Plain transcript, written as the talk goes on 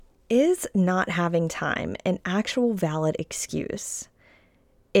Is not having time an actual valid excuse?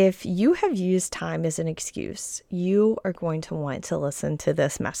 If you have used time as an excuse, you are going to want to listen to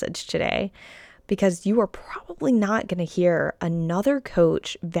this message today because you are probably not going to hear another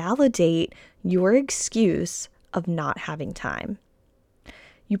coach validate your excuse of not having time.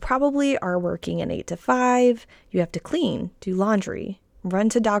 You probably are working an 8 to 5, you have to clean, do laundry, run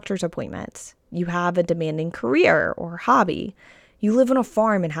to doctor's appointments, you have a demanding career or hobby, you live on a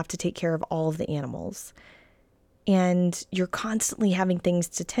farm and have to take care of all of the animals. And you're constantly having things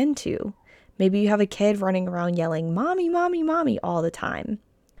to tend to. Maybe you have a kid running around yelling, "Mommy, mommy, mommy," all the time.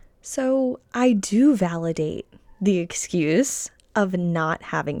 So I do validate the excuse of not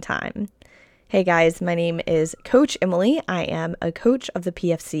having time. Hey guys, my name is Coach Emily. I am a coach of the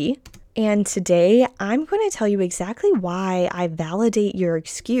PFC. And today I'm going to tell you exactly why I validate your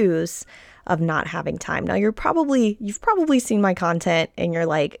excuse of not having time. Now you've probably seen my content and you're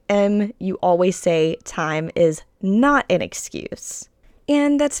like, you always say time is not an excuse.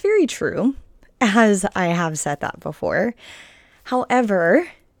 And that's very true, as I have said that before. However,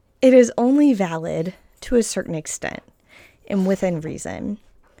 it is only valid to a certain extent and within reason.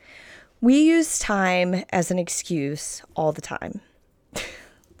 We use time as an excuse all the time,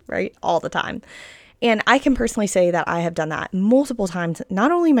 right? All the time. And I can personally say that I have done that multiple times,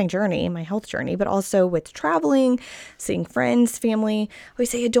 not only my journey, my health journey, but also with traveling, seeing friends, family. I always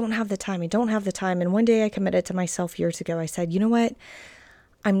say, I don't have the time. And one day I committed to myself years ago. I said, you know what?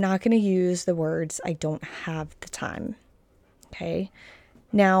 I'm not going to use the words, I don't have the time. Okay.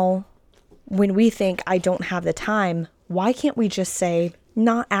 Now, when we think I don't have the time, why can't we just say,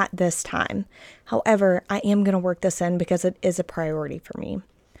 not at this time? However, I am going to work this in because it is a priority for me.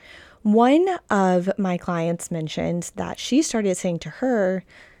 One of my clients mentioned that she started saying to her,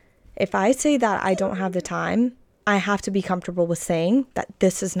 if I say that I don't have the time, I have to be comfortable with saying that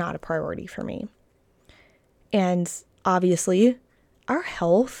this is not a priority for me. And obviously, our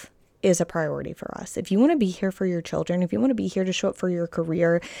health is a priority for us. If you want to be here for your children, if you want to be here to show up for your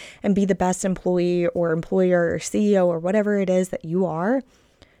career and be the best employee or employer or CEO or whatever it is that you are,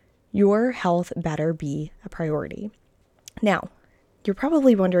 your health better be a priority. Now, you're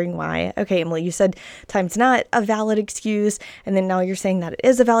probably wondering why. Okay, Emily, you said time's not a valid excuse, and then now you're saying that it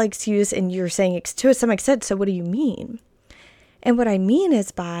is a valid excuse, and you're saying it to some extent, so what do you mean? And what I mean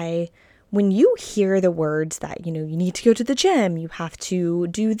is by when you hear the words that, you need to go to the gym, you have to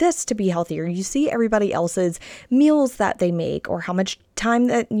do this to be healthier, you see everybody else's meals that they make, or how much time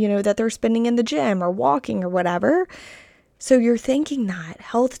that, that they're spending in the gym or walking or whatever. So you're thinking that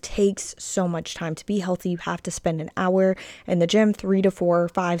health takes so much time. To be healthy, you have to spend an hour in the gym 3 to 4,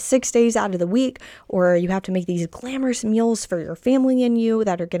 5, 6 days out of the week, or you have to make these glamorous meals for your family and you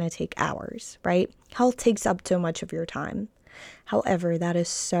that are going to take hours, right? Health takes up so much of your time. However, that is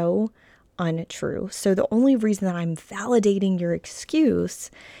so untrue. So the only reason that I'm validating your excuse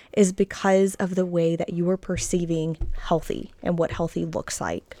is because of the way that you are perceiving healthy and what healthy looks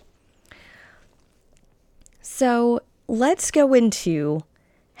like. So let's go into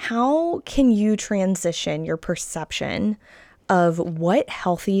how can you transition your perception of what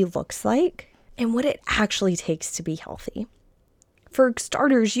healthy looks like and what it actually takes to be healthy. For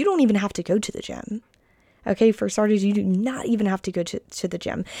starters, you don't even have to go to the gym. Okay, for starters, you do not even have to go to the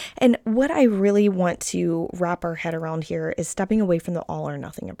gym. And what I really want to wrap our head around here is stepping away from the all or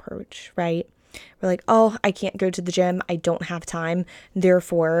nothing approach, right? We're like, oh, I can't go to the gym. I don't have time.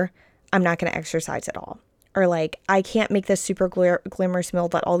 Therefore, I'm not going to exercise at all. Or like, I can't make this super glamorous meal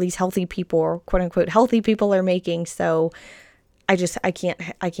that all these healthy people, or quote unquote healthy people, are making. So I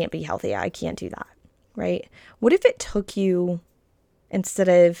can't be healthy. I can't do that. Right? What if it took you, instead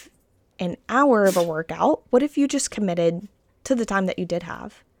of an hour of a workout, what if you just committed to the time that you did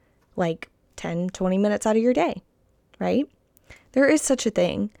have, like 10, 20 minutes out of your day, right? There is such a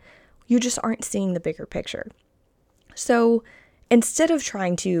thing. You just aren't seeing the bigger picture. So instead of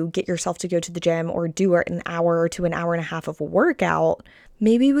trying to get yourself to go to the gym or do an hour to an hour and a half of a workout,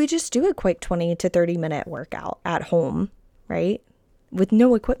 maybe we just do a quick 20 to 30 minute workout at home, right? With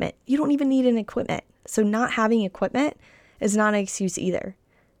no equipment. You don't even need an equipment. So not having equipment is not an excuse either.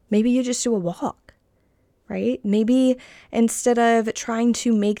 Maybe you just do a walk, right? Maybe instead of trying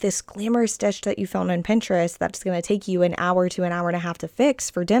to make this glamorous dish that you found on Pinterest that's going to take you an hour to an hour and a half to fix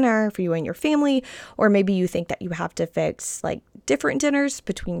for dinner for you and your family, or maybe you think that you have to fix like different dinners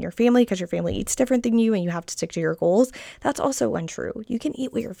between your family because your family eats different than you and you have to stick to your goals. That's also untrue. You can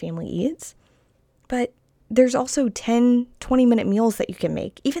eat what your family eats, but there's also 10, 20-minute meals that you can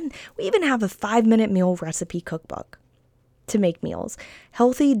make. We even have a 5-minute meal recipe cookbook. to make meals.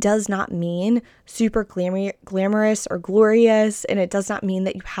 Healthy does not mean super glamorous or glorious, and it does not mean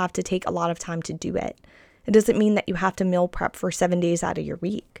that you have to take a lot of time to do it. It doesn't mean that you have to meal prep for 7 days out of your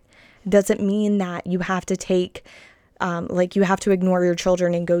week. It doesn't mean that you have to take, you have to ignore your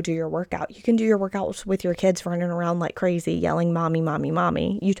children and go do your workout. You can do your workouts with your kids running around like crazy, yelling, mommy, mommy,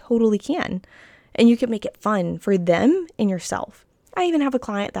 mommy. You totally can. And you can make it fun for them and yourself. I even have a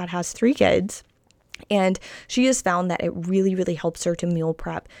client that has 3 kids, and she has found that it really, really helps her to meal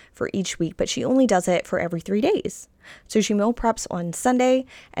prep for each week, but she only does it for every 3 days. So she meal preps on Sunday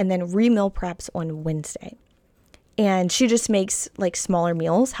and then re-meal preps on Wednesday. And she just makes like smaller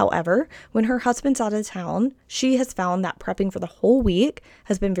meals. However, when her husband's out of town, she has found that prepping for the whole week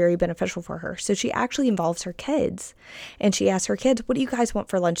has been very beneficial for her. So she actually involves her kids, and she asks her kids, what do you guys want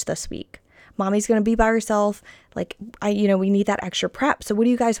for lunch this week? Mommy's going to be by herself. We need that extra prep. So what do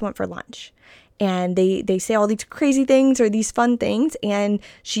you guys want for lunch? And they say all these crazy things or these fun things. And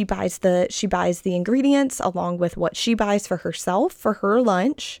she buys the ingredients along with what she buys for herself for her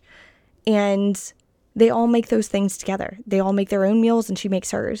lunch. And they all make those things together. They all make their own meals and she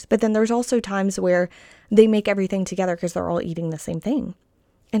makes hers. But then there's also times where they make everything together because they're all eating the same thing.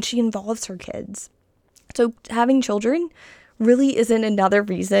 And she involves her kids. So having children really isn't another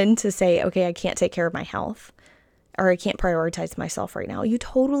reason to say, okay, I can't take care of my health or I can't prioritize myself right now. You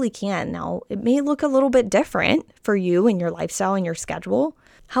totally can. Now, it may look a little bit different for you and your lifestyle and your schedule.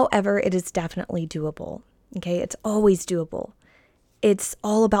 However, it is definitely doable. Okay, it's always doable. It's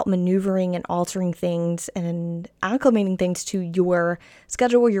all about maneuvering and altering things and acclimating things to your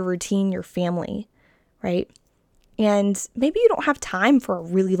schedule, your routine, your family, right? And maybe you don't have time for a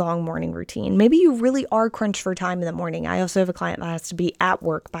really long morning routine. Maybe you really are crunched for time in the morning. I also have a client that has to be at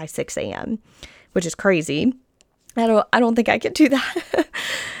work by 6 a.m., which is crazy. I don't think I could do that.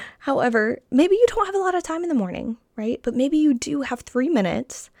 However, maybe you don't have a lot of time in the morning, right? But maybe you do have 3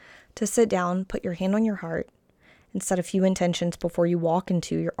 minutes to sit down, put your hand on your heart, and set a few intentions before you walk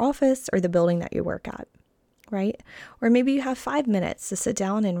into your office or the building that you work at, right? Or maybe you have 5 minutes to sit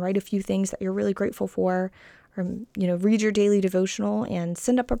down and write a few things that you're really grateful for, or, read your daily devotional and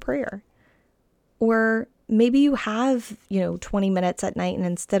send up a prayer. Or maybe you have, 20 minutes at night, and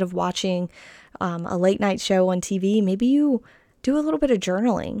instead of watching a late night show on TV, maybe you do a little bit of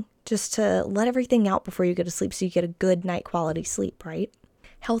journaling just to let everything out before you go to sleep so you get a good night quality sleep, right?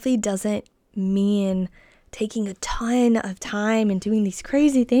 Healthy doesn't mean taking a ton of time and doing these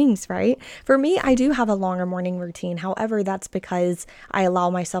crazy things, right? For me, I do have a longer morning routine. However, that's because I allow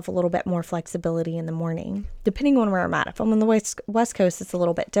myself a little bit more flexibility in the morning, depending on where I'm at. If I'm on the West Coast, it's a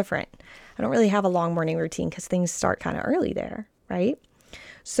little bit different. I don't really have a long morning routine because things start kind of early there, right?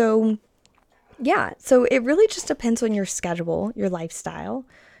 So it really just depends on your schedule, your lifestyle,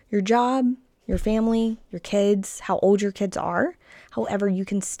 your job, your family, your kids, how old your kids are. However, you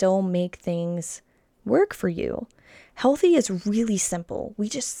can still make things work for you. Healthy is really simple. We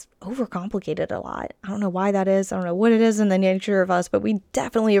just overcomplicate it a lot. I don't know why that is. I don't know what it is in the nature of us, but we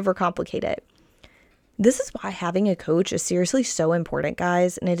definitely overcomplicate it. This is why having a coach is seriously so important,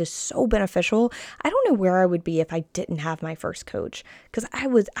 guys, and it is so beneficial. I don't know where I would be if I didn't have my first coach, because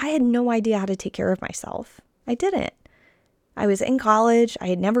I had no idea how to take care of myself. I didn't. I was in college. I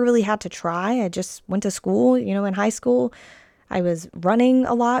had never really had to try. I just went to school, in high school. I was running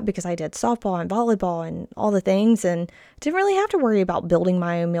a lot because I did softball and volleyball and all the things, and didn't really have to worry about building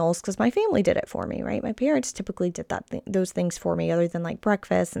my own meals because my family did it for me, right? My parents typically did those things for me other than like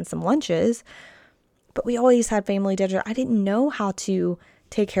breakfast and some lunches, but we always had family dinner. I didn't know how to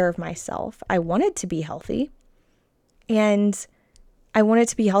take care of myself. I wanted to be healthy, and I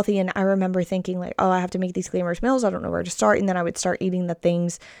remember thinking like, oh, I have to make these glamorous meals. I don't know where to start. And then I would start eating the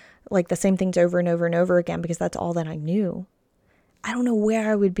things, like the same things over and over and over again because that's all that I knew. I don't know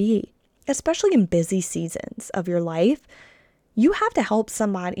where I would be, especially in busy seasons of your life. You have to help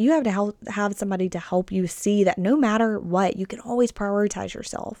somebody. You have to have somebody to help you see that no matter what, you can always prioritize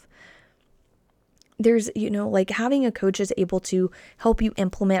yourself. There's, having a coach is able to help you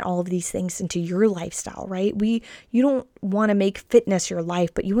implement all of these things into your lifestyle, right? You don't want to make fitness your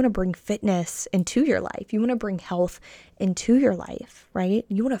life, but you want to bring fitness into your life. You want to bring health into your life, right?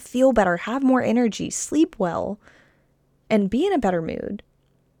 You want to feel better, have more energy, sleep well, and be in a better mood,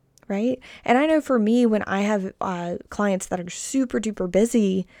 right? And I know for me, when I have clients that are super duper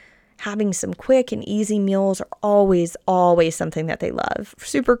busy, having some quick and easy meals are always something that they love.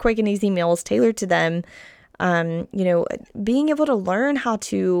 Super quick and easy meals tailored to them. Being able to learn how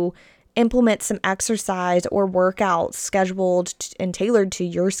to implement some exercise or workouts scheduled and tailored to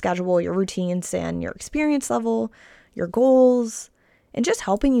your schedule, your routines, and your experience level, your goals, and just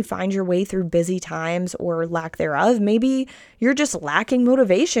helping you find your way through busy times or lack thereof. Maybe you're just lacking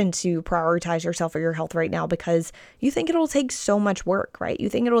motivation to prioritize yourself or your health right now because you think it'll take so much work, right? You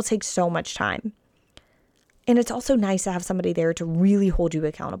think it'll take so much time. And it's also nice to have somebody there to really hold you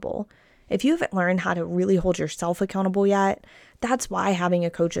accountable. If you haven't learned how to really hold yourself accountable yet, that's why having a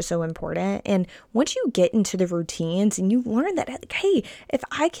coach is so important. And once you get into the routines and you learn that, hey, if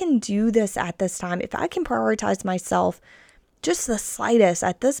I can do this at this time, if I can prioritize myself just the slightest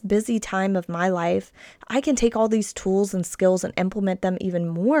at this busy time of my life, I can take all these tools and skills and implement them even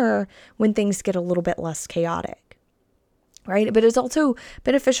more when things get a little bit less chaotic. Right? But it's also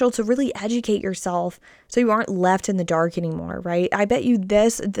beneficial to really educate yourself so you aren't left in the dark anymore, right? I bet you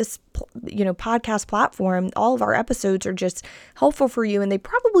this podcast platform, all of our episodes are just helpful for you, and they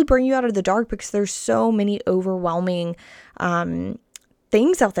probably bring you out of the dark because there's so many overwhelming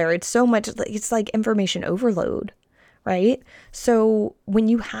things out there. It's so much, it's like information overload, right? So when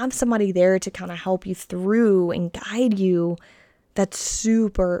you have somebody there to kind of help you through and guide you, that's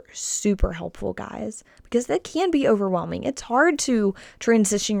super, super helpful, guys, because that can be overwhelming. It's hard to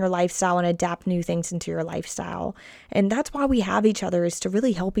transition your lifestyle and adapt new things into your lifestyle. And that's why we have each other, is to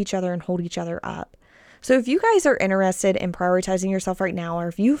really help each other and hold each other up. So if you guys are interested in prioritizing yourself right now, or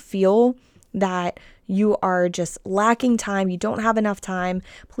if you feel that you are just lacking time, you don't have enough time,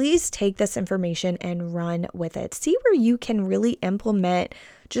 please take this information and run with it. See where you can really implement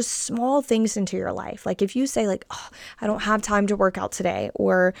just small things into your life. Like if you say like, oh, I don't have time to work out today,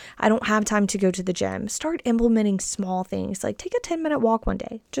 or I don't have time to go to the gym, start implementing small things. Like take a 10-minute walk one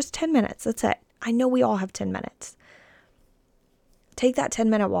day, just 10 minutes. That's it. I know we all have 10 minutes. Take that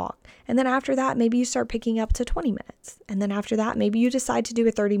 10-minute walk. And then after that, maybe you start picking up to 20 minutes. And then after that, maybe you decide to do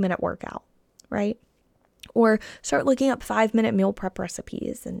a 30-minute workout, right? Or start looking up 5-minute meal prep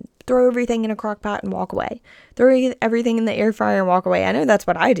recipes and throw everything in a crock pot and walk away. Throw everything in the air fryer and walk away. I know that's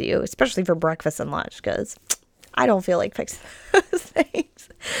what I do, especially for breakfast and lunch, because I don't feel like fixing those things.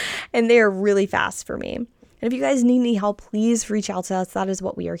 And they are really fast for me. And if you guys need any help, please reach out to us. That is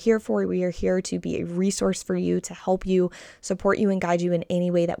what we are here for. We are here to be a resource for you, to help you, support you, and guide you in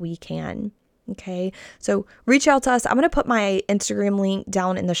any way that we can. Okay, so reach out to us. I'm going to put my Instagram link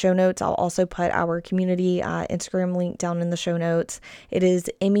down in the show notes. I'll also put our community Instagram link down in the show notes. It is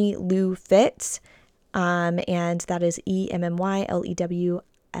Emmy Lou Fit, and that is EMMYLEWFIT.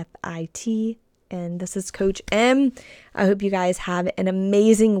 And this is Coach M. I hope you guys have an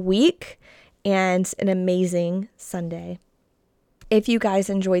amazing week and an amazing Sunday. If you guys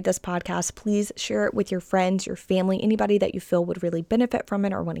enjoyed this podcast, please share it with your friends, your family, anybody that you feel would really benefit from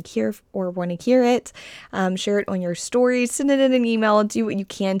it or want to hear it. Share it on your stories, send it in an email, do what you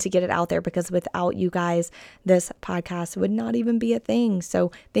can to get it out there, because without you guys, this podcast would not even be a thing.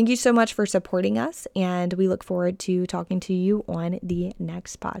 So thank you so much for supporting us, and we look forward to talking to you on the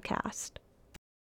next podcast.